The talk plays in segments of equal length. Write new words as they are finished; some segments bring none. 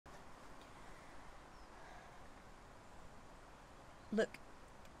Look,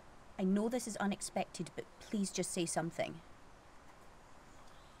 I know this is unexpected, but please just say something.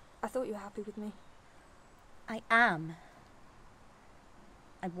 I thought you were happy with me. I am.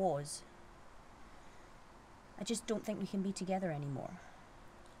 I was. I just don't think we can be together anymore.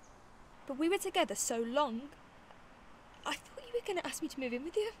 But we were together so long. I thought you were going to ask me to move in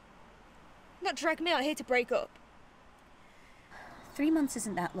with you. Not drag me out here to break up. 3 months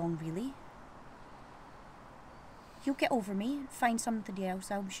isn't that long, really. You'll get over me, find somebody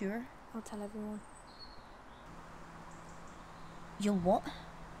else, I'm sure. I'll tell everyone. You'll what?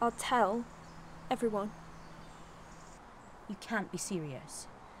 I'll tell everyone. You can't be serious.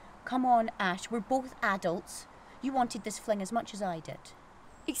 Come on, Ash, we're both adults. You wanted this fling as much as I did.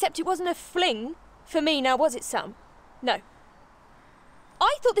 Except it wasn't a fling for me, now was it, Sam? No.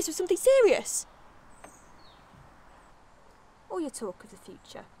 I thought this was something serious. All your talk of the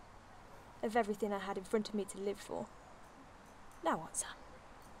future, of everything I had in front of me to live for. Now what, Sam?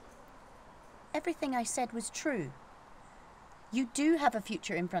 Everything I said was true. You do have a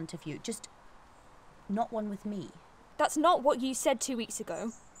future in front of you, just not one with me. That's not what you said 2 weeks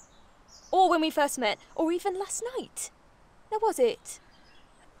ago. Or when we first met, or even last night. Now was it?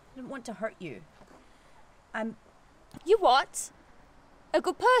 I didn't want to hurt you. You what? A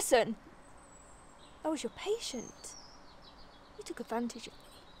good person? I was your patient. You took advantage of me.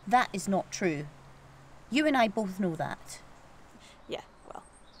 That is not true. You and I both know that. Yeah, well,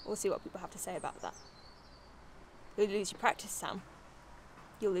 we'll see what people have to say about that. You'll lose your practice, Sam.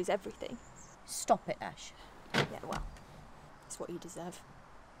 You'll lose everything. Stop it, Ash. Yeah, well, it's what you deserve.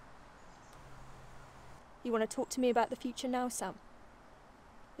 You want to talk to me about the future now, Sam?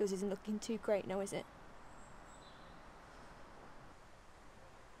 Yours isn't looking too great now, is it?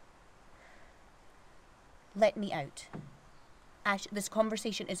 Let me out. Ash, this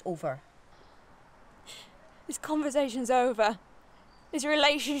conversation is over. This conversation's over. This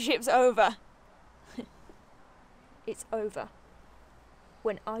relationship's over. It's over.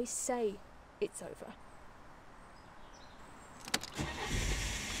 When I say it's over.